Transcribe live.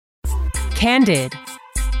Candid,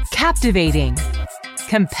 captivating,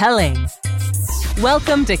 compelling.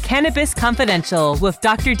 Welcome to Cannabis Confidential with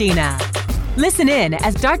Dr. Dina. Listen in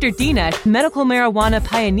as Dr. Dina, medical marijuana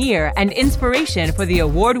pioneer and inspiration for the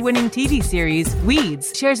award-winning TV series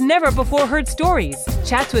Weeds, shares never-before-heard stories,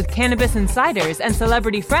 chats with cannabis insiders and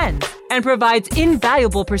celebrity friends, and provides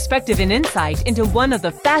invaluable perspective and insight into one of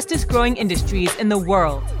the fastest-growing industries in the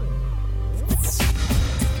world.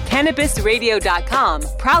 CannabisRadio.com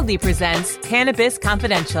proudly presents Cannabis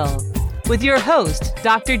Confidential with your host,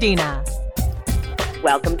 Dr. Dina.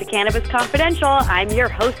 Welcome to Cannabis Confidential. I'm your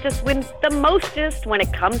hostess with the mostest when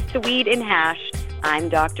it comes to weed and hash. I'm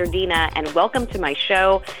Dr. Dina, and welcome to my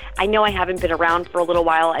show. I know I haven't been around for a little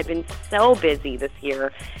while. I've been so busy this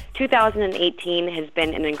year. 2018 has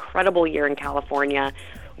been an incredible year in California.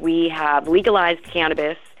 We have legalized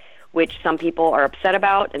cannabis, which some people are upset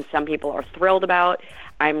about and some people are thrilled about.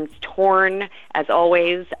 I'm torn, as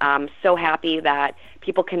always. I'm so happy that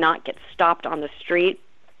people cannot get stopped on the street,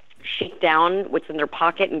 shake down what's in their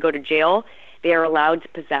pocket, and go to jail. They are allowed to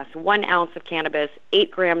possess 1 ounce of cannabis,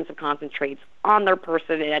 8 grams of concentrates on their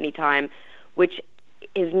person at any time, which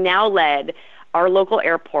has now led our local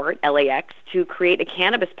airport, LAX, to create a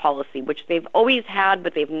cannabis policy, which they've always had,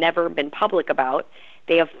 but they've never been public about.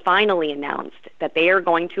 They have finally announced that they are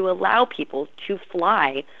going to allow people to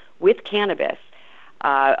fly with cannabis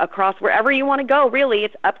across wherever you want to go. Really,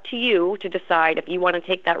 it's up to you to decide if you want to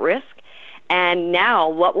take that risk. And now,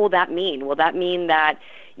 what will that mean? Will that mean that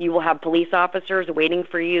you will have police officers waiting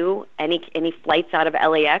for you, any flights out of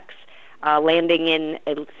LAX, landing in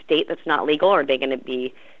a state that's not legal? Are they going to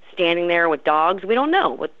be standing there with dogs? We don't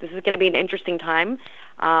know. This is going to be an interesting time.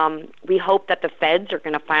 We hope that the feds are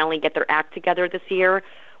going to finally get their act together this year.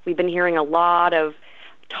 We've been hearing a lot of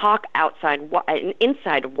talk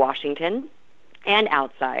inside of Washington and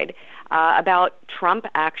outside about Trump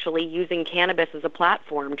actually using cannabis as a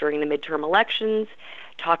platform during the midterm elections,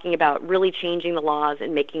 talking about really changing the laws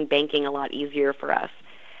and making banking a lot easier for us.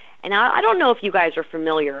 And I don't know if you guys are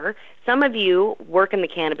familiar. Some of you work in the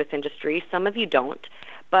cannabis industry, some of you don't.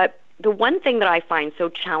 But the one thing that I find so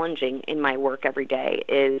challenging in my work every day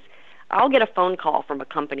is I'll get a phone call from a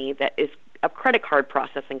company that is a credit card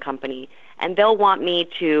processing company, and they'll want me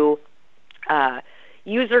to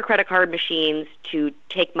use their credit card machines to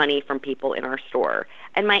take money from people in our store.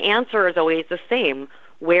 And my answer is always the same.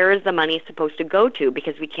 Where is the money supposed to go to?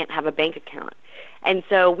 Because we can't have a bank account. And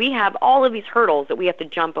so we have all of these hurdles that we have to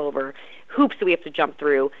jump over, hoops that we have to jump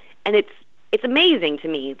through. And it's amazing to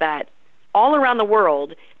me that all around the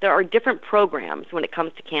world there are different programs when it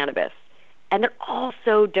comes to cannabis. And they're all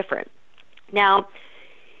so different. Now,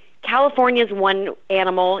 California is one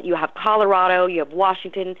animal. You have Colorado, you have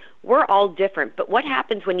Washington. We're all different. But what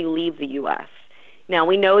happens when you leave the U.S.? Now,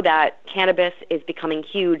 we know that cannabis is becoming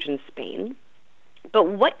huge in Spain. But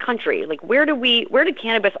what country? Like, where did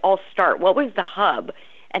cannabis all start? What was the hub?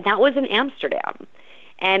 And that was in Amsterdam.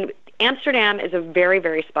 And Amsterdam is a very,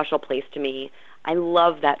 very special place to me. I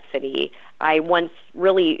love that city. I once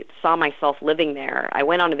really saw myself living there. I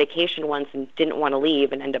went on a vacation once and didn't want to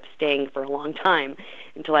leave and ended up staying for a long time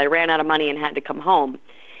until I ran out of money and had to come home.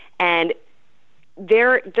 And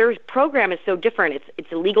their program is so different.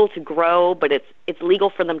 It's illegal to grow, but it's legal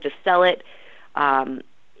for them to sell it.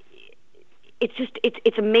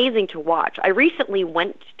 It's amazing to watch. I recently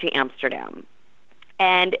went to Amsterdam,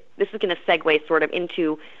 and this is going to segue sort of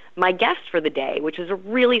into my guest for the day, which is a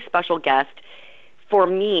really special guest for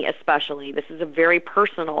me especially. This is a very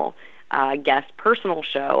personal guest, personal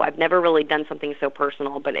show. I've never really done something so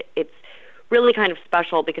personal, but it's really kind of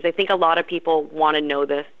special because I think a lot of people want to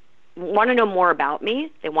know more about me.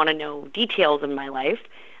 They want to know details of my life,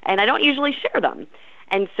 and I don't usually share them.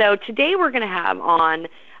 And so today we're going to have on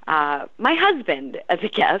my husband as a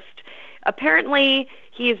guest. Apparently,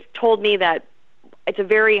 he's told me that it's a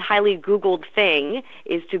very highly Googled thing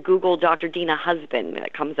is to Google Dr. Dina husband.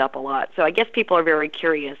 That comes up a lot. So I guess people are very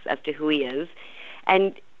curious as to who he is.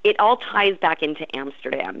 And it all ties back into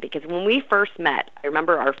Amsterdam because when we first met, I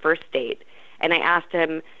remember our first date, and I asked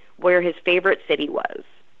him where his favorite city was.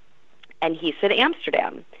 And he said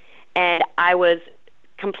Amsterdam. And I was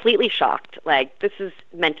completely shocked, like, this is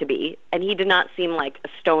meant to be. And he did not seem like a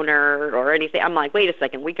stoner or anything. I'm like, wait a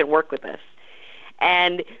second, we can work with this.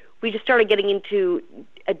 And we just started getting into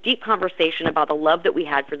a deep conversation about the love that we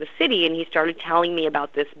had for the city, and he started telling me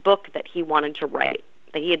about this book that he wanted to write,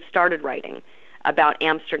 that he had started writing about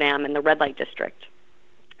Amsterdam and the red light district.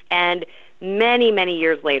 And many, many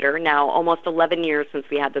years later, now almost 11 years since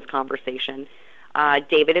we had this conversation,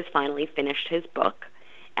 David has finally finished his book,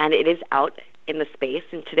 and it is out in the space,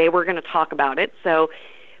 and today we're going to talk about it. So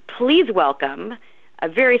please welcome a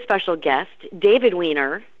very special guest, David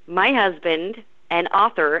Wienir, my husband and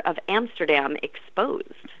author of Amsterdam Exposed.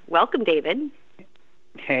 Welcome, David.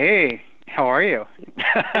 Hey, how are you?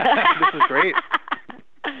 This is great.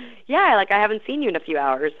 Yeah, I haven't seen you in a few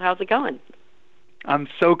hours. How's it going? I'm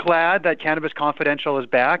so glad that Cannabis Confidential is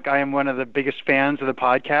back. I am one of the biggest fans of the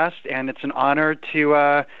podcast, and it's an honor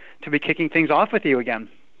to be kicking things off with you again.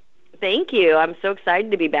 Thank you. I'm so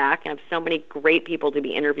excited to be back. I have so many great people to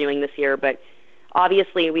be interviewing this year, but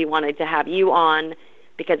obviously we wanted to have you on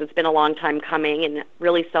because it's been a long time coming and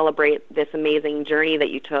really celebrate this amazing journey that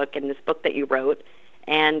you took and this book that you wrote.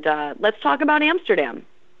 And let's talk about Amsterdam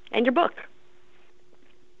and your book.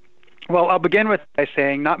 Well, I'll begin by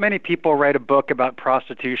saying not many people write a book about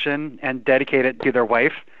prostitution and dedicate it to their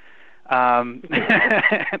wife.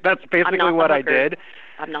 That's basically what I did.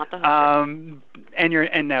 I'm not the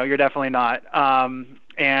hooker. No, you're definitely not.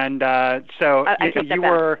 So you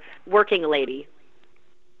were working lady.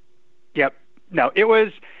 Yep. No, it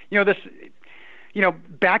was,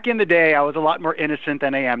 back in the day, I was a lot more innocent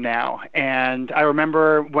than I am now. And I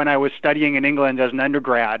remember when I was studying in England as an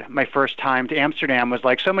undergrad, my first time to Amsterdam was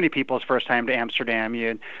like so many people's first time to Amsterdam.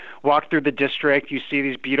 You walk through the district, you see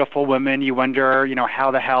these beautiful women, you wonder,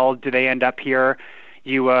 how the hell do they end up here?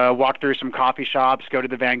 You walk through some coffee shops, go to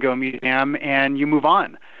the Van Gogh Museum, and you move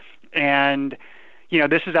on. And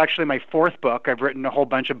this is actually my fourth book. I've written a whole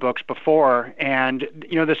bunch of books before. And,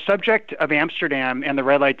 the subject of Amsterdam and the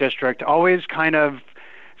red light district always kind of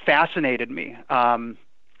fascinated me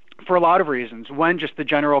for a lot of reasons. One, just the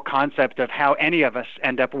general concept of how any of us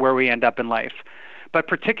end up where we end up in life, but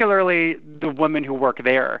particularly the women who work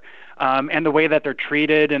there and the way that they're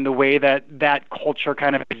treated and the way that that culture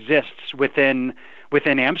kind of exists within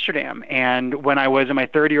Amsterdam. And when I was in my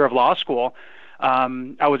third year of law school,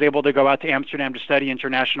 I was able to go out to Amsterdam to study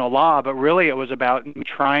international law, but really it was about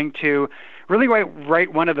trying to really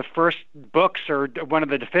write one of the first books or one of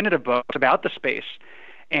the definitive books about the space.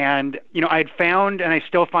 And, I had found, and I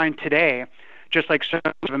still find today, just like so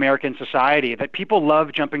much of American society, that people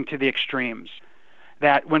love jumping to the extremes.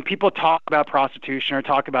 That when people talk about prostitution or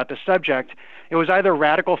talk about the subject, it was either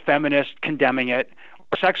radical feminists condemning it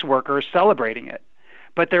or sex workers celebrating it.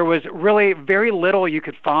 But there was really very little you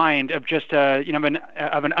could find of just an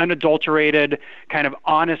unadulterated kind of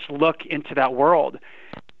honest look into that world.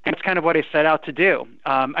 And it's kind of what I set out to do.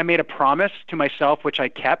 I made a promise to myself, which I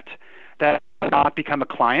kept, that I would not become a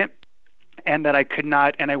client and that I could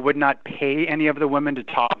not and I would not pay any of the women to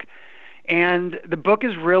talk. And the book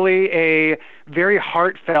is really a very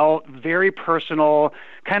heartfelt, very personal,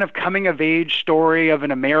 kind of coming-of-age story of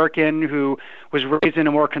an American who was raised in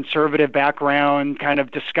a more conservative background, kind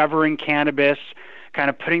of discovering cannabis,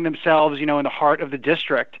 kind of putting themselves, in the heart of the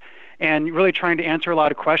district, and really trying to answer a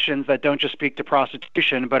lot of questions that don't just speak to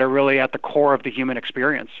prostitution, but are really at the core of the human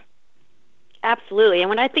experience. Absolutely. And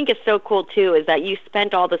what I think is so cool, too, is that you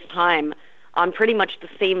spent all this time on pretty much the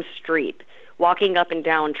same street, walking up and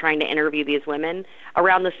down trying to interview these women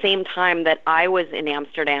around the same time that I was in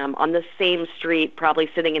Amsterdam on the same street, probably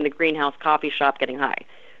sitting in the greenhouse coffee shop getting high.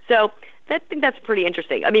 So I think that's pretty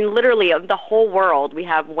interesting. I mean, literally, of the whole world, we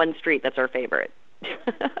have one street that's our favorite.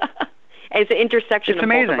 It's an intersection of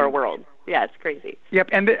both of our world. Yeah, it's crazy. Yep,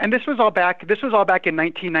 and this was all back in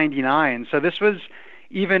 1999. So this was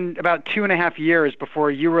even about 2.5 years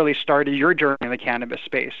before you really started your journey in the cannabis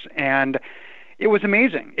space. And it was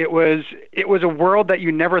amazing. It was a world that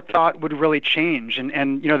you never thought would really change. And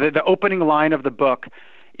the opening line of the book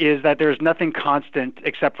is that there's nothing constant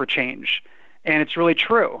except for change. And it's really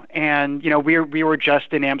true. And, we were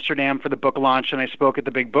just in Amsterdam for the book launch, and I spoke at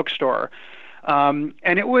the big bookstore. And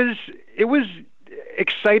it was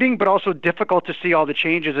exciting, but also difficult to see all the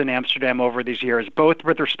changes in Amsterdam over these years, both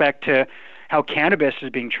with respect to how cannabis is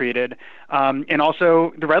being treated, and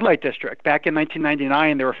also the red light district. Back in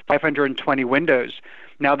 1999, there were 520 windows.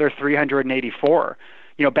 Now there are 384.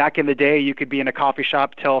 Back in the day, you could be in a coffee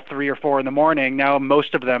shop till 3 or 4 in the morning. Now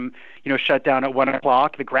most of them, shut down at 1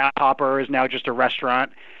 o'clock. The Grasshopper is now just a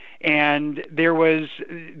restaurant. And there was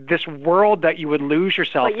this world that you would lose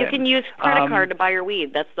yourself in. But you can use credit card to buy your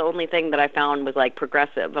weed. That's the only thing that I found was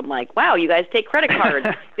progressive. I'm like, wow, you guys take credit cards.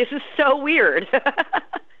 This is so weird.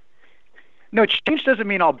 No, change doesn't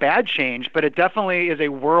mean all bad change, but it definitely is a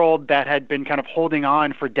world that had been kind of holding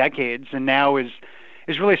on for decades and now is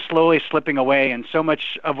really slowly slipping away. And so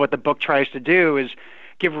much of what the book tries to do is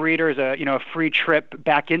give readers a free trip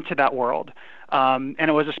back into that world. And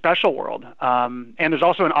it was a special world. And there's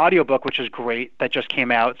also an audiobook, which is great, that just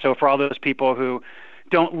came out. So for all those people who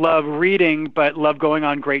don't love reading but love going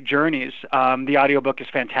on great journeys, the audiobook is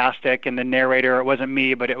fantastic. And the narrator, it wasn't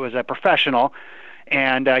me, but it was a professional.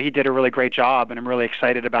 And he did a really great job, and I'm really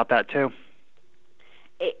excited about that too.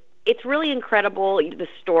 It's really incredible, the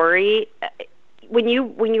story. When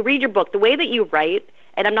you read your book, the way that you write,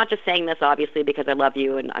 and I'm not just saying this obviously because I love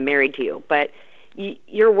you and I'm married to you, but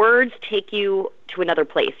your words take you to another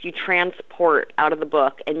place. You transport out of the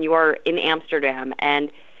book, and you are in Amsterdam.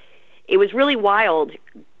 And it was really wild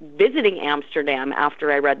visiting Amsterdam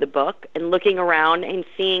after I read the book and looking around and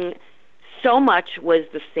seeing so much was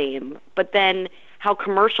the same, but then how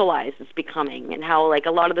commercialized it's becoming, and how like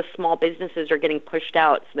a lot of the small businesses are getting pushed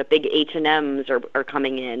out, so the big H&Ms are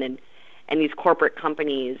coming in, and these corporate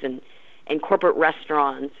companies and corporate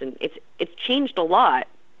restaurants, and it's changed a lot.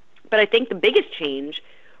 But I think the biggest change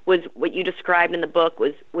was what you described in the book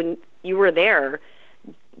was when you were there,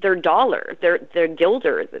 their dollar, their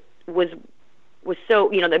guilder was so,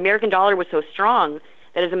 the American dollar was so strong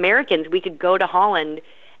that as Americans we could go to Holland,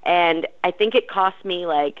 and I think it cost me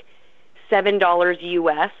like $7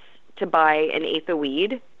 US to buy an eighth of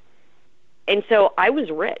weed. And so I was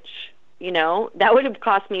rich, that would have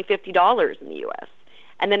cost me $50 in the US.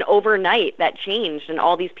 And then overnight that changed, and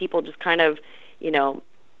all these people just kind of,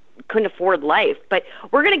 couldn't afford life. But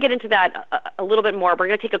we're going to get into that a little bit more. We're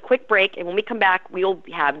going to take a quick break, and when we come back, we'll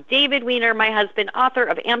have David Wienir, my husband, author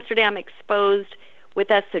of Amsterdam Exposed,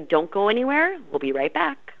 with us, so don't go anywhere. We'll be right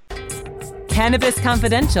back. Cannabis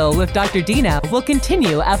Confidential with Dr. Dina will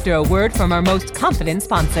continue after a word from our most confident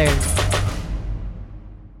sponsors.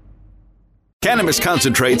 Cannabis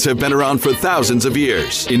concentrates have been around for thousands of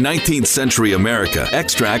years. In 19th century America,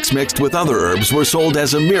 extracts mixed with other herbs were sold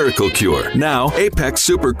as a miracle cure. Now, Apex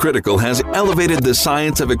Supercritical has elevated the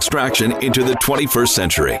science of extraction into the 21st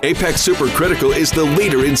century. Apex Supercritical is the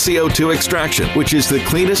leader in CO2 extraction, which is the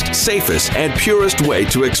cleanest, safest, and purest way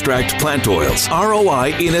to extract plant oils.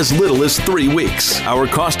 ROI in as little as 3 weeks. Our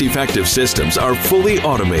cost-effective systems are fully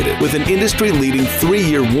automated with an industry-leading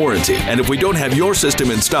 3-year warranty. And if we don't have your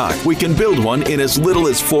system in stock, we can build one in as little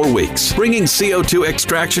as 4 weeks, bringing CO2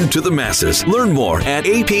 extraction to the masses. Learn more at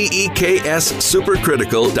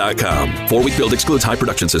apexsupercritical.com. 4-week build excludes high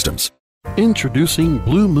production systems. Introducing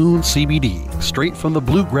Blue Moon CBD, straight from the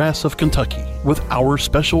bluegrass of Kentucky. With our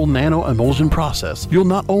special nano-emulsion process, you'll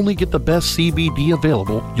not only get the best CBD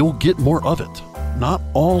available, you'll get more of it. Not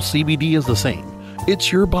all CBD is the same.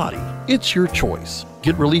 It's your body. It's your choice.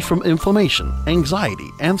 Get relief from inflammation, anxiety,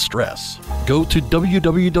 and stress. Go to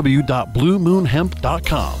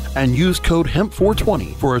www.bluemoonhemp.com and use code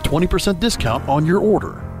HEMP420 for a 20% discount on your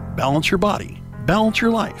order. Balance your body. Balance your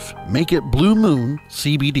life. Make it Blue Moon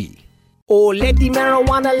CBD. Oh, let the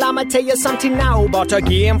marijuana llama tell you something now about a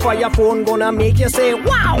game for your phone gonna make you say,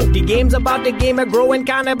 wow! The game's about the game of growing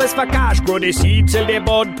cannabis for cash. Grow the seed till they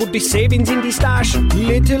bud, put the savings in the stash.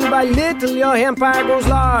 Little by little, your empire grows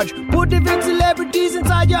large. Put the big celebrities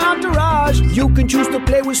inside your entourage. You can choose to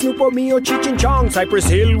play with Snoop or me or Cheech and Chong, Cypress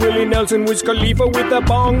Hill, Willie Nelson, Wiz Khalifa with a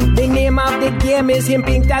bong. The name of the game is Hemp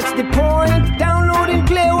Inc., that's the point. Download and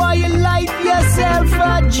play while you light yourself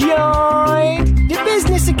a joint. The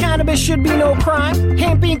business of cannabis should be no crime.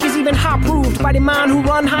 Hemp Inc. is even hot-proofed by the man who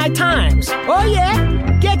run High Times. Oh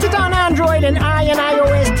yeah? Get it on Android and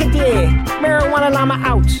iOS today. Marijuana llama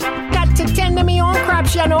out. Got to tend to me on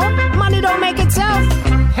crops, Money don't make itself.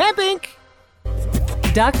 Hemp Inc.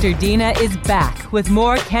 Dr. Dina is back with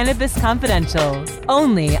more Cannabis Confidential,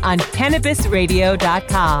 only on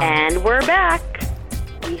cannabisradio.com. And we're back.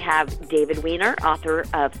 We have David Wienir, author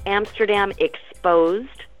of Amsterdam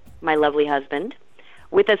Exposed, my lovely husband,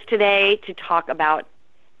 with us today to talk about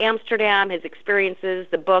Amsterdam, his experiences,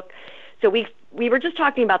 the book. So we were just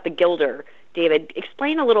talking about the Gilder. David,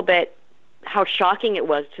 explain a little bit how shocking it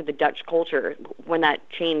was to the Dutch culture when that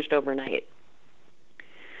changed overnight.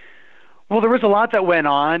 Well, there was a lot that went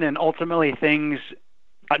on, and ultimately things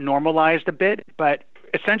got normalized a bit. But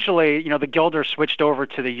essentially, the Gilder switched over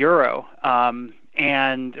to the euro,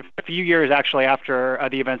 and a few years actually after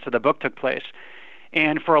the events of the book took place.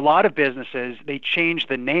 And for a lot of businesses, they changed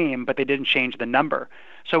the name, but they didn't change the number.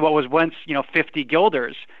 So what was once, 50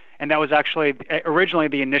 guilders, and that was actually originally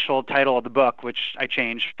the initial title of the book, which I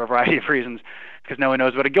changed for a variety of reasons, because no one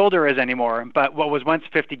knows what a guilder is anymore. But what was once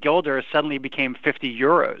 50 guilders suddenly became 50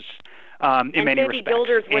 euros in many respects. And 50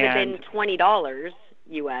 guilders would have been $20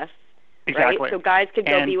 US, exactly. Right? So guys could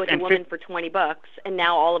go be with a woman for $20, and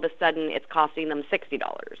now all of a sudden it's costing them $60.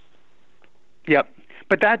 Yep.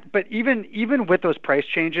 But even with those price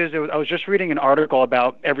changes, I was just reading an article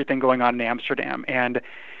about everything going on in Amsterdam, and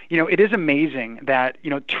it is amazing that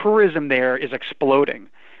tourism there is exploding,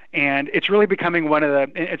 and it's really becoming one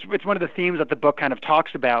of the themes that the book kind of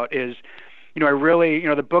talks about. Is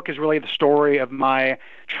the book is really the story of my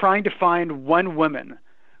trying to find one woman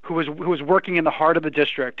who who was working in the heart of the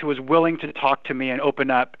district, who was willing to talk to me and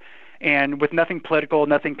open up, and with nothing political,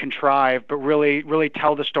 nothing contrived, but really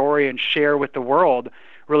tell the story and share with the world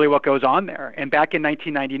really what goes on there. And back in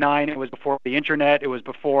 1999, it was before the internet, it was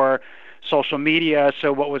before social media,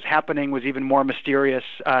 so what was happening was even more mysterious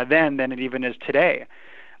then than it even is today.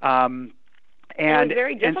 And it was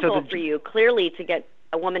very difficult for you, clearly, to get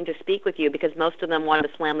a woman to speak with you because most of them wanted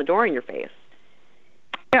to slam the door in your face.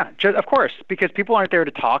 Yeah, of course, because people aren't there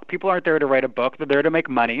to talk. People aren't there to write a book. They're there to make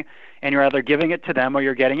money, and you're either giving it to them or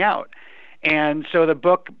you're getting out. And so the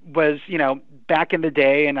book was, back in the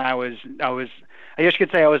day, and I guess you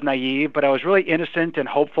could say I was naive, but I was really innocent and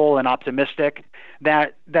hopeful and optimistic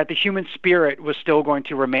that the human spirit was still going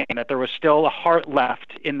to remain, that there was still a heart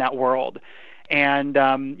left in that world. And,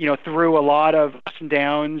 through a lot of ups and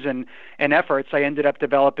downs and efforts, I ended up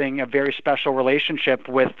developing a very special relationship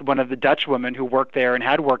with one of the Dutch women who worked there and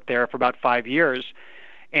had worked there for about 5 years.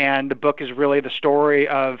 And the book is really the story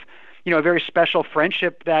of, a very special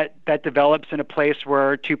friendship that develops in a place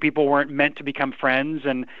where two people weren't meant to become friends,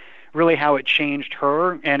 and really how it changed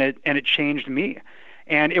her and it changed me.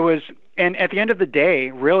 And at the end of the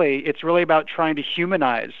day, really, it's really about trying to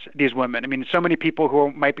humanize these women. I mean, so many people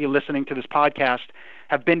who might be listening to this podcast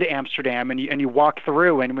have been to Amsterdam, and you walk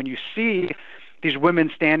through, and when you see these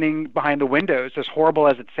women standing behind the windows, as horrible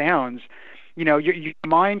as it sounds, your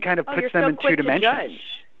mind kind of puts them in two dimensions. To judge.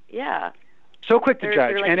 Yeah. So quick to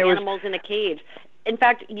judge. They're like and animals in a cage. In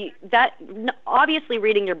fact, obviously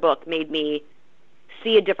reading your book made me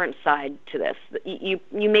see a different side to this. You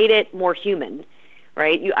made it more human.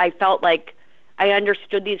 Right? I felt like I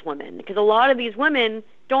understood these women, because a lot of these women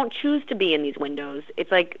don't choose to be in these windows. It's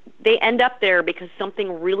like they end up there because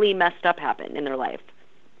something really messed up happened in their life.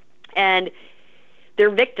 And they're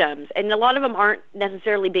victims. And a lot of them aren't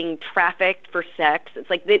necessarily being trafficked for sex. It's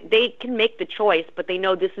like they can make the choice, but they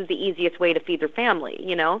know this is the easiest way to feed their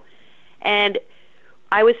family, And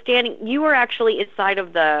I was you were actually inside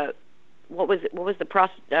of what was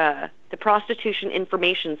the Prostitution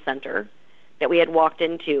Information Center that we had walked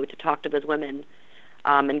into to talk to those women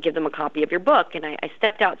and give them a copy of your book. And I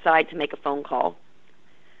stepped outside to make a phone call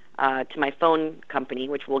to my phone company,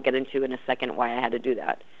 which we'll get into in a second why I had to do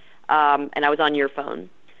that. And I was on your phone.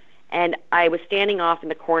 And I was standing off in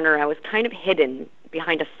the corner. I was kind of hidden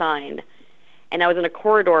behind a sign. And I was in a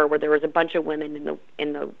corridor where there was a bunch of women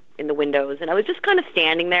in the windows. And I was just kind of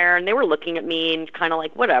standing there, and they were looking at me and kind of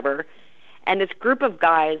like, whatever. And this group of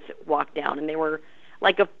guys walked down, and they were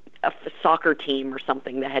like a soccer team or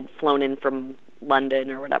something that had flown in from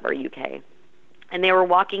London or whatever, UK. And they were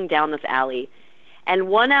walking down this alley. And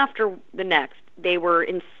one after the next, they were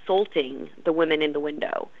insulting the women in the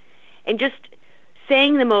window and just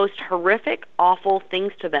saying the most horrific, awful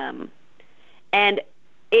things to them. And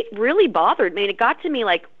it really bothered me. And it got to me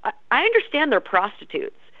like, I understand they're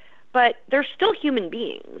prostitutes, but they're still human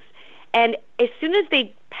beings. And as soon as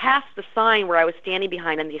they passed the sign where I was standing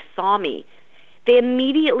behind and they saw me, they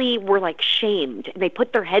immediately were like shamed, and they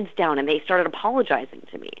put their heads down and they started apologizing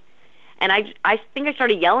to me. And I think I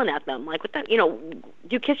started yelling at them, like, what the, do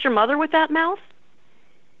you kiss your mother with that mouth?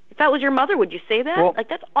 If that was your mother, would you say that? Well, like,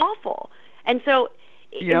 that's awful. And so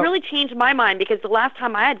it really changed my mind, because the last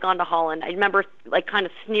time I had gone to Holland, I remember like kind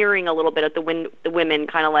of sneering a little bit at the women,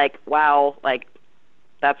 kind of like, wow, like,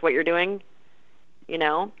 that's what you're doing,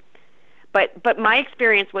 But my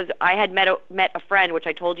experience was I had met a friend, which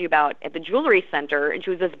I told you about, at the jewelry center, and she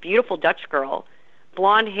was this beautiful Dutch girl,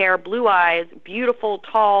 blonde hair, blue eyes, beautiful,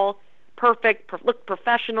 tall, perfect, looked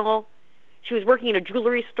professional. She was working in a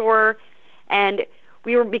jewelry store, and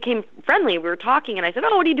we became friendly. We were talking, and I said,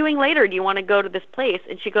 "Oh, what are you doing later? Do you want to go to this place?"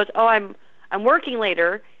 And she goes, "Oh, I'm working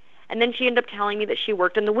later." And then she ended up telling me that she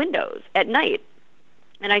worked in the windows at night.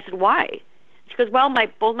 And I said, "Why?" She goes, "Well,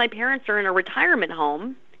 both my parents are in a retirement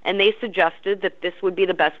home, and they suggested that this would be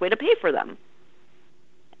the best way to pay for them."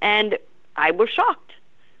 And I was shocked.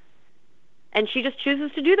 And she just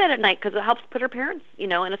chooses to do that at night because it helps put her parents,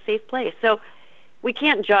 in a safe place. So we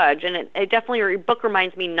can't judge, and it definitely, your book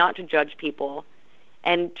reminds me not to judge people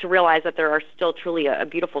and to realize that there are still truly a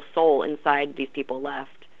beautiful soul inside these people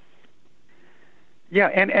left. Yeah,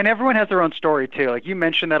 and everyone has their own story, too. Like you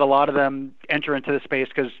mentioned that a lot of them enter into the space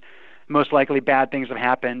because most likely bad things have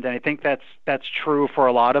happened, and I think that's true for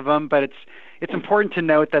a lot of them. But it's important to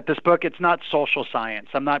note that this book, it's not social science.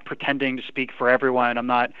 I'm not pretending to speak for everyone. I'm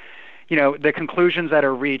not, the conclusions that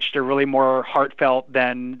are reached are really more heartfelt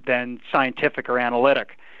than scientific or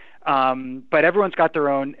analytic. But everyone's got their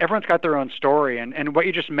own story, and what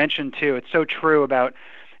you just mentioned too, it's so true about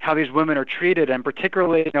how these women are treated, and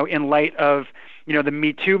particularly in light of the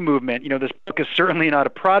Me Too movement. This book is certainly not a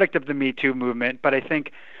product of the Me Too movement, but I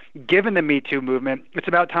think given the Me Too movement, it's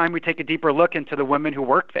about time we take a deeper look into the women who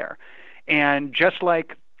work there. And just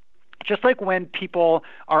like when people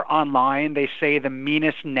are online, they say the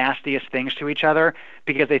meanest, nastiest things to each other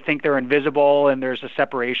because they think they're invisible and there's a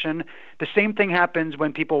separation. The same thing happens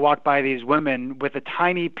when people walk by these women with a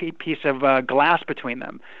tiny piece of glass between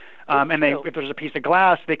them. And if there's a piece of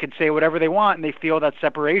glass, they could say whatever they want, and they feel that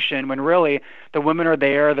separation when really the women are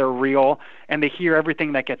there, they're real, and they hear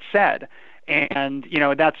everything that gets said. And,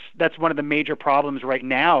 that's one of the major problems right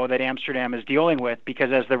now that Amsterdam is dealing with,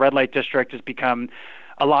 because as the red light district has become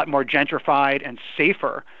a lot more gentrified and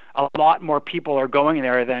safer, a lot more people are going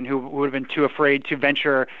there than who would have been too afraid to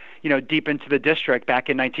venture, deep into the district back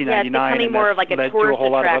in 1999. Yeah, it's becoming more of like a tourist led to a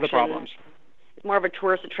whole lot of other attraction. problems. It's more of a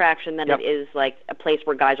tourist attraction than it is like a place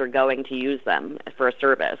where guys are going to use them for a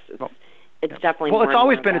service. It's definitely more. Well, it's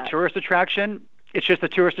always been a tourist attraction. It's just a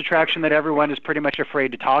tourist attraction that everyone is pretty much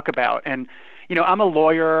afraid to talk about. And, I'm a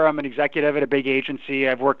lawyer. I'm an executive at a big agency.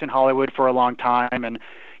 I've worked in Hollywood for a long time. And,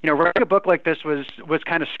 writing a book like this was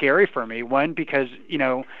kind of scary for me. One, because,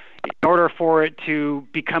 in order for it to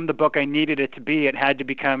become the book I needed it to be, it had to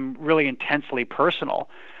become really intensely personal.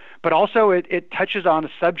 But also it touches on a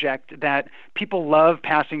subject that people love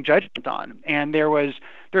passing judgment on. And there's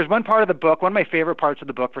one part of the book, one of my favorite parts of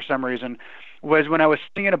the book for some reason, was when I was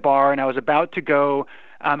sitting in a bar and I was about to go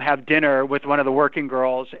have dinner with one of the working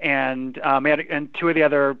girls, and two of the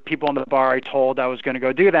other people in the bar I told I was going to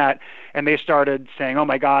go do that, and they started saying, "Oh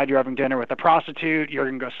my God, you're having dinner with a prostitute, you're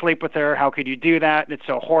going to go sleep with her, how could you do that? It's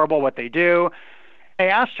so horrible what they do." I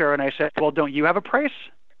asked her and I said, "Well, don't you have a price?"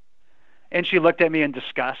 And she looked at me in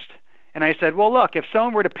disgust. And I said, "Well, look, if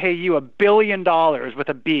someone were to pay you $1 billion with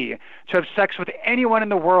a B to have sex with anyone in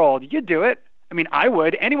the world, you'd do it. I mean, I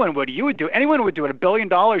would. Anyone would. You would do it. Anyone would do it. $1 billion,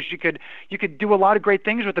 you could do a lot of great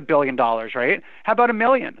things with $1 billion, right? How about $1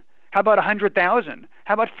 million? How about 100,000?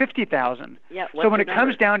 How about 50,000? Yeah, so when it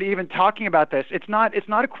comes down to even talking about this, it's not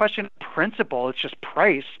a question of principle. It's just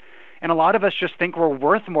price. And a lot of us just think we're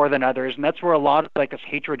worth more than others, and that's where a lot of this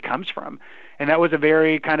hatred comes from. And that was a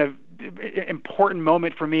very kind of important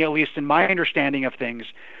moment for me, at least in my understanding of things,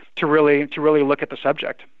 to really look at the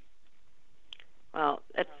subject. Well,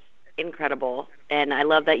 that's incredible. And I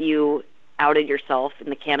love that you outed yourself in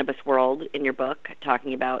the cannabis world in your book,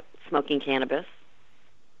 talking about smoking cannabis.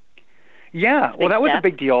 Yeah, well, that was a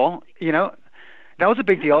big deal, That was a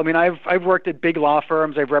big deal. I mean, I've worked at big law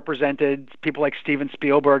firms. I've represented people like Steven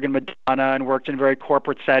Spielberg and Madonna, and worked in very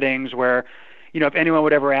corporate settings where, if anyone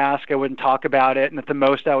would ever ask, I wouldn't talk about it. And at the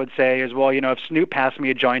most I would say is, well, if Snoop passed me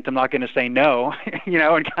a joint, I'm not going to say no,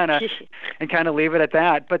 and kind of leave it at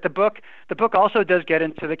that. But the book also does get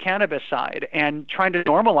into the cannabis side and trying to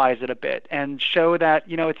normalize it a bit and show that,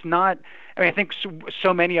 it's not, I think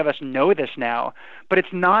so many of us know this now, but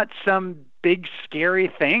it's not some big scary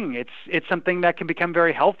thing. It's something that can become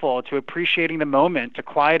very helpful to appreciating the moment, to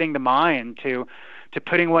quieting the mind, to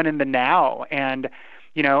putting one in the now. And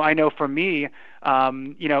I know for me,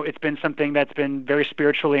 it's been something that's been very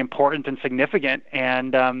spiritually important and significant.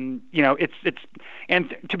 And and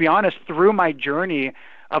to be honest, through my journey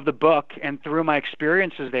of the book and through my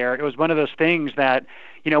experiences there, it was one of those things that,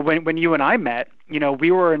 when you and I met,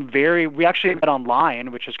 we actually met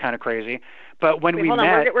online, which is kind of crazy. But when we're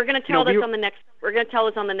going to tell this on the next. We're going to tell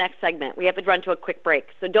this on the next segment. We have to run to a quick break,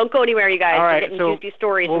 so don't go anywhere, you guys. All right, we're getting juicy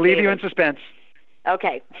stories. We'll leave you in suspense.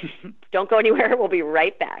 Okay, don't go anywhere. We'll be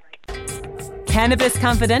right back. Cannabis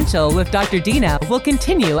Confidential with Dr. Dina will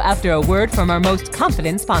continue after a word from our most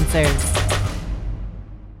confident sponsors.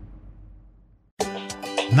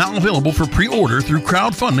 Now available for pre-order through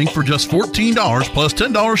crowdfunding for just $14 plus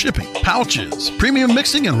 $10 shipping. Pouches, premium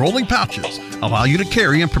mixing and rolling pouches, allow you to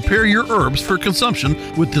carry and prepare your herbs for consumption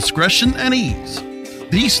with discretion and ease.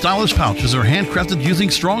 These stylish pouches are handcrafted using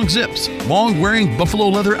strong zips, long-wearing buffalo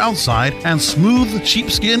leather outside, and smooth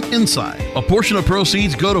sheepskin inside. A portion of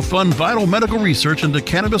proceeds go to fund vital medical research into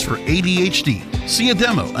cannabis for ADHD. See a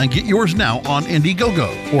demo and get yours now on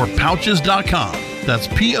Indiegogo or pouches.com. That's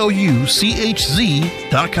POUCHZ.com.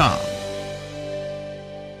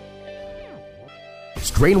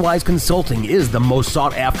 Strainwise Consulting is the most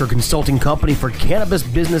sought-after consulting company for cannabis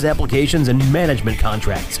business applications and management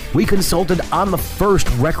contracts. We consulted on the first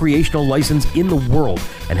recreational license in the world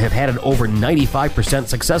and have had an over 95%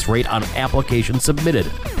 success rate on applications submitted.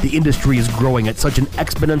 The industry is growing at such an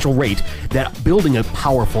exponential rate that building a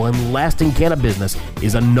powerful and lasting cannabis business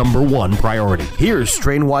is a #1 priority. Here's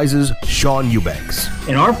Strainwise's Sean Eubanks.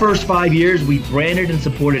 In our first 5 years, we branded and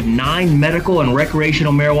supported 9 medical and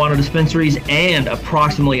recreational marijuana dispensaries and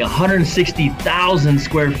approximately 160,000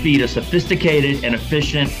 square feet of sophisticated and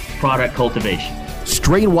efficient product cultivation.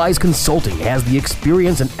 Strainwise Consulting has the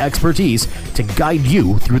experience and expertise to guide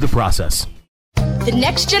you through the process. The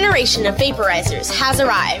next generation of vaporizers has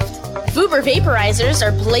arrived. Vuber vaporizers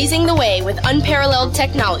are blazing the way with unparalleled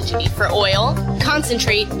technology for oil,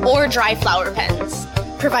 concentrate, or dry flower pens.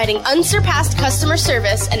 Providing unsurpassed customer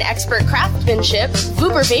service and expert craftsmanship,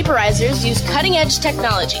 Vuber vaporizers use cutting-edge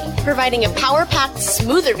technology, providing a power-packed,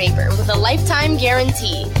 smoother vapor with a lifetime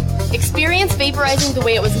guarantee. Experience vaporizing the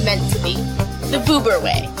way it was meant to be. The Vuber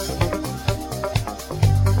way.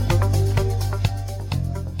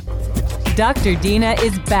 Dr. Dina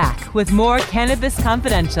is back with more Cannabis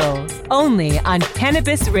Confidential, only on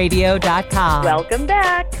cannabisradio.com. Welcome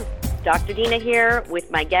back. Dr. Dina here with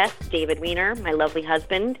my guest, David Wienir, my lovely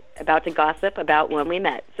husband, about to gossip about when we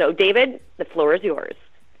met. So, David, the floor is yours.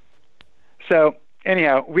 So,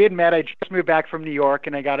 anyhow, we had met. I just moved back from New York,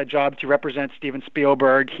 and I got a job to represent Steven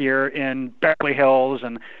Spielberg here in Beverly Hills.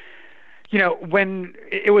 And, you know, when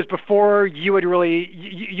it was before you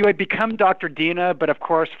had become Dr. Dina, but of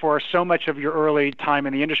course, for so much of your early time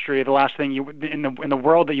in the industry, the last thing in the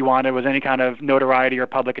world that you wanted was any kind of notoriety or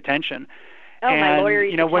public attention. Oh, and, my lawyer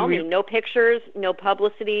used to tell me, no pictures, no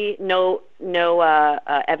publicity, no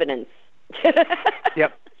evidence.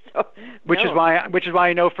 Yep. Which is why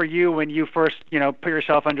I know for you, when you first, put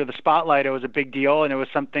yourself under the spotlight, it was a big deal, and it was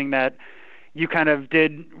something that you kind of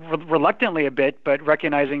did reluctantly a bit, but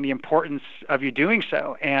recognizing the importance of you doing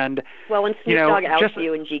so. And well, when Snoop Dogg outs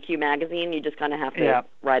you in GQ magazine, you just kind of have to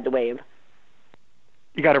ride the wave.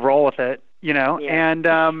 You got to roll with it, Yeah.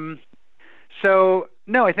 And so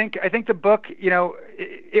no, I think the book,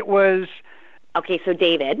 it was. Okay, so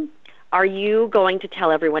David, are you going to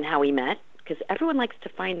tell everyone how we met? Because everyone likes to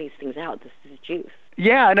find these things out. This is juice.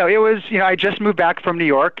 Yeah, no, it was, I just moved back from New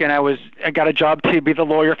York, and I got a job to be the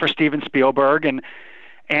lawyer for Steven Spielberg, and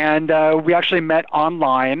we actually met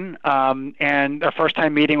online, and our first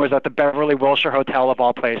time meeting was at the Beverly Wilshire Hotel of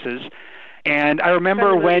all places. And I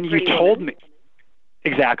remember when you told me,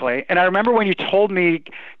 exactly, and I remember when you told me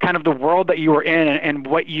kind of the world that you were in and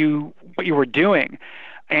what you were doing,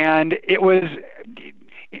 and it was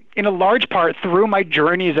in a large part through my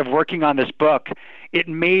journeys of working on this book. It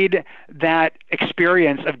made that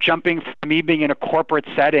experience of jumping from me being in a corporate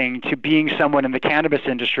setting to being someone in the cannabis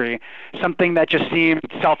industry something that just seemed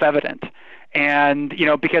self-evident. And,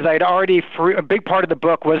 because I had already, a big part of the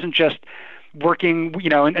book wasn't just working,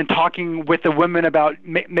 and talking with the women about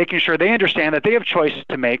making sure they understand that they have choices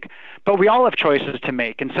to make, but we all have choices to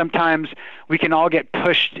make. And sometimes we can all get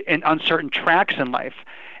pushed in uncertain tracks in life.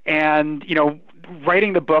 And,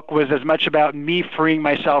 writing the book was as much about me freeing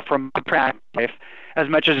myself from my practice life as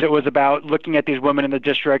much as it was about looking at these women in the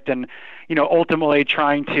district and, ultimately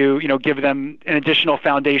trying to, give them an additional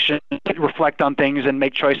foundation to reflect on things and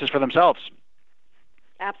make choices for themselves.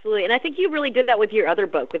 Absolutely. And I think you really did that with your other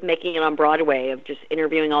book, with Making It on Broadway, of just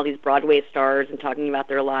interviewing all these Broadway stars and talking about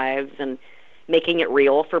their lives and making it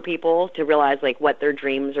real for people to realize, like, what their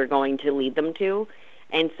dreams are going to lead them to.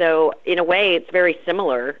 And so, in a way, it's very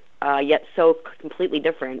similar, yet so completely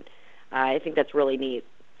different. I think that's really neat.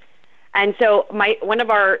 And so one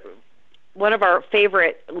of our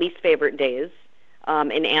least favorite days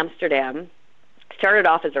in Amsterdam started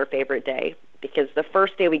off as our favorite day, because the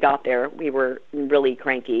first day we got there, we were really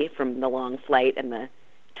cranky from the long flight and the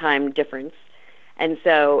time difference. And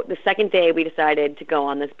so the second day we decided to go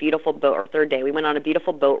on this beautiful boat, or third day, we went on a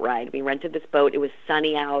beautiful boat ride. We rented this boat. It was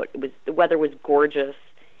sunny out. The weather was gorgeous.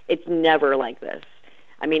 It's never like this.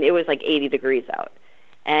 I mean, it was like 80 degrees out.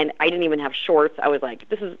 And I didn't even have shorts. I was like,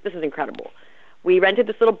 this is incredible. We rented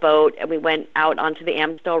this little boat, and we went out onto the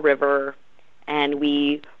Amstel River, and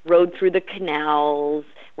we rode through the canals,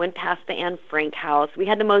 went past the Anne Frank house. We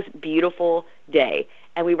had the most beautiful day,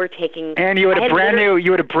 and we were taking. And you had a brand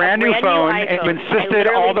new phone, and you insisted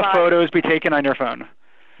all the photos be taken on your phone.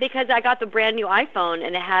 Because I got the brand new iPhone,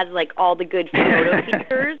 and it has like all the good photo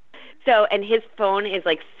features. So, and his phone is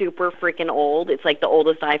like super freaking old. It's like the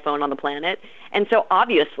oldest iPhone on the planet. And so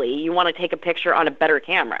obviously you want to take a picture on a better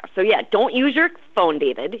camera. So yeah, don't use your phone,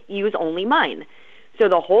 David. Use only mine. So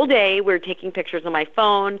the whole day we were taking pictures on my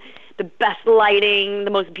phone, the best lighting, the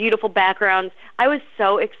most beautiful backgrounds. I was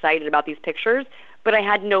so excited about these pictures, but I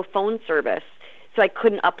had no phone service. So I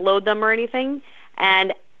couldn't upload them or anything.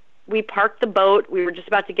 And we parked the boat. We were just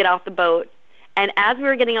about to get off the boat. And as we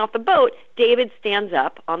were getting off the boat, David stands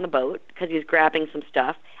up on the boat because he's grabbing some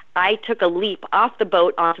stuff. I took a leap off the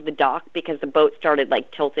boat onto the dock because the boat started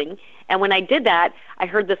like tilting. And when I did that, I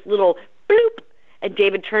heard this little bloop. And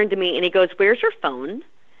David turned to me and he goes, "Where's your phone?"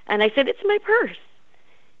 And I said, "It's in my purse."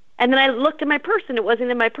 And then I looked at my purse, and it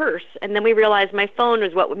wasn't in my purse. And then we realized my phone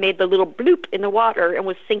was what made the little bloop in the water and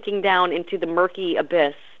was sinking down into the murky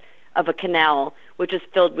abyss of a canal, which is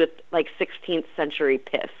filled with, like, 16th century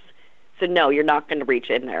piss. So, no, you're not going to reach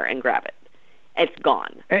in there and grab it. It's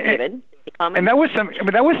gone. David? And that was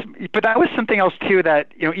something else too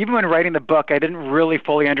that, you know, even when writing the book, I didn't really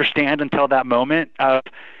fully understand until that moment of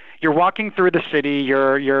you're walking through the city,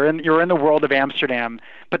 you're in the world of Amsterdam,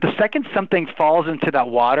 but the second something falls into that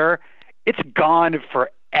water, it's gone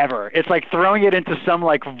forever. It's like throwing it into some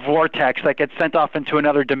like vortex, like it's sent off into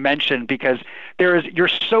another dimension because you're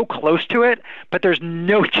so close to it, but there's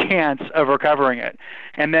no chance of recovering it.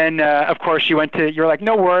 And then, of course, you're like,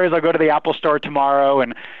 no worries, I'll go to the Apple store tomorrow.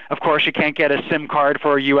 And of course, you can't get a SIM card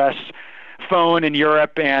for a U.S. phone in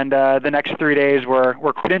Europe. And the next 3 days were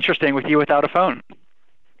quite interesting with you without a phone.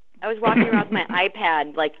 I was walking around with my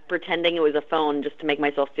iPad, like pretending it was a phone just to make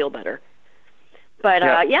myself feel better.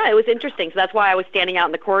 But, yeah, it was interesting. So that's why I was standing out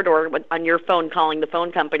in the corridor on your phone calling the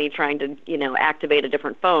phone company trying to, you know, activate a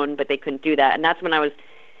different phone, but they couldn't do that. And that's when I was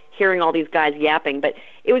hearing all these guys yapping. But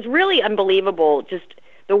it was really unbelievable, just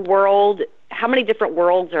the world, how many different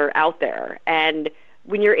worlds are out there. And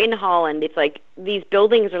when you're in Holland, it's like these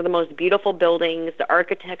buildings are the most beautiful buildings, the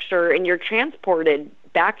architecture, and you're transported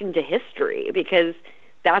back into history because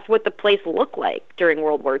that's what the place looked like during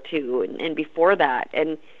World War II and before that.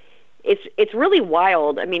 And it's really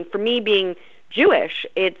wild. I mean, for me being Jewish,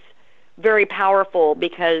 it's very powerful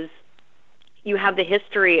because you have the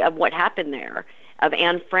history of what happened there, of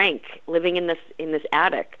Anne Frank living in this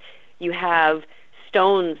attic. You have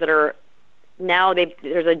stones that are now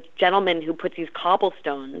there's a gentleman who puts these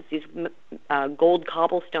cobblestones, these gold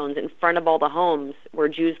cobblestones in front of all the homes where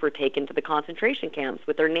Jews were taken to the concentration camps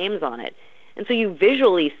with their names on it. And so you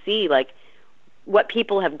visually see like what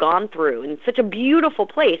people have gone through in such a beautiful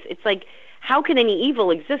place. It's like, how can any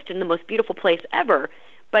evil exist in the most beautiful place ever?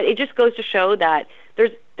 But it just goes to show that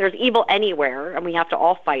there's evil anywhere, and we have to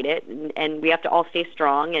all fight it, and we have to all stay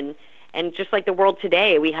strong. And just like the world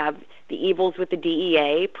today, we have the evils with the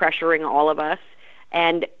DEA pressuring all of us,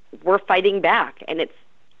 and we're fighting back. And it's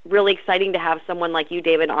really exciting to have someone like you,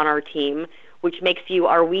 David, on our team, which makes you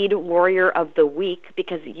our Weed Warrior of the Week,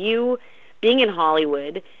 because you, being in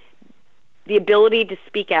Hollywood, the ability to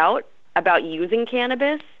speak out about using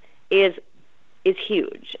cannabis is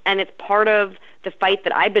huge. And it's part of the fight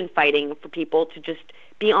that I've been fighting for people to just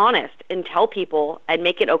be honest and tell people and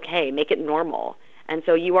make it okay, make it normal. And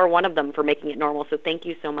so you are one of them for making it normal. So thank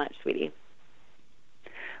you so much, sweetie.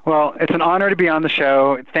 Well, it's an honor to be on the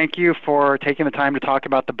show. Thank you for taking the time to talk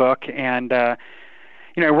about the book. And,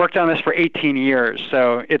 you know, I worked on this for 18 years,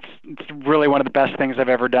 so it's really one of the best things I've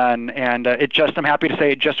ever done. And I'm happy to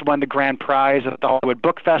say it just won the grand prize at the Hollywood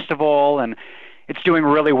Book Festival, and it's doing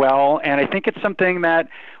really well. And I think it's something that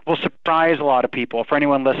will surprise a lot of people. For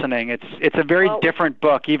anyone listening, it's a very different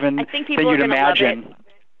book, even than you'd imagine. Love it.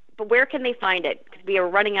 But where can they find it? Because we are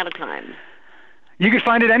running out of time. You can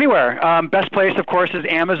find it anywhere. Best place, of course, is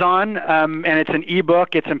Amazon, and it's an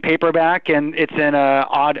ebook. It's in paperback, and it's in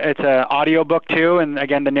it's an audio book too. And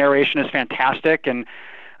again, the narration is fantastic. And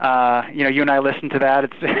you know, you and I listened to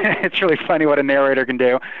that. It's really funny what a narrator can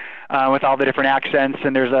do with all the different accents.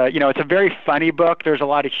 And it's a very funny book. There's a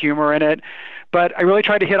lot of humor in it, but I really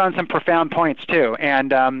tried to hit on some profound points too.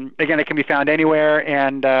 And again, it can be found anywhere.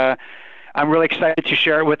 And I'm really excited to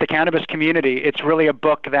share it with the cannabis community. It's really a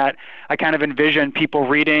book that I kind of envision people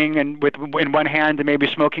reading and in one hand and maybe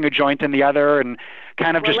smoking a joint in the other and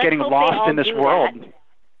kind of just getting lost in this world.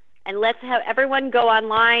 And let's have everyone go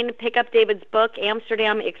online, pick up David's book,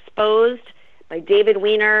 Amsterdam Exposed by David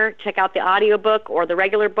Wienir. Check out the audiobook or the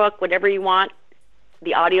regular book, whatever you want.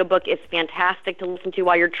 The audiobook is fantastic to listen to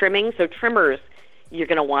while you're trimming. So trimmers, you're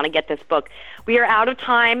going to want to get this book. We are out of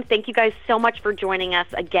time. Thank you guys so much for joining us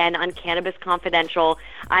again on Cannabis Confidential.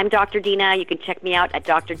 I'm Dr. Dina. You can check me out at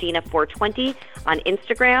Dr. Dina 420 on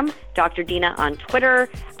Instagram, Dr. Dina on Twitter.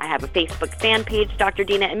 I have a Facebook fan page, Dr.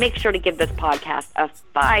 Dina, and make sure to give this podcast a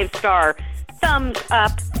 5-star thumbs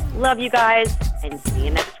up. Love you guys, and see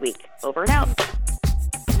you next week. Over and out.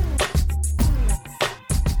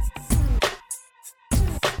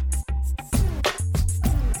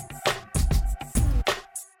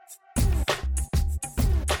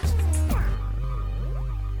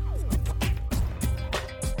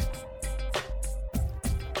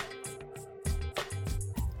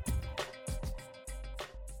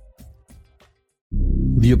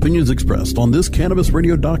 The opinions expressed on this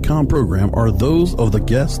CannabisRadio.com program are those of the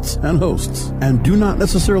guests and hosts and do not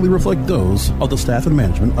necessarily reflect those of the staff and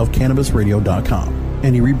management of CannabisRadio.com.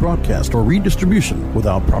 Any rebroadcast or redistribution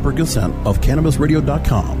without proper consent of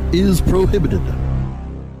CannabisRadio.com is prohibited.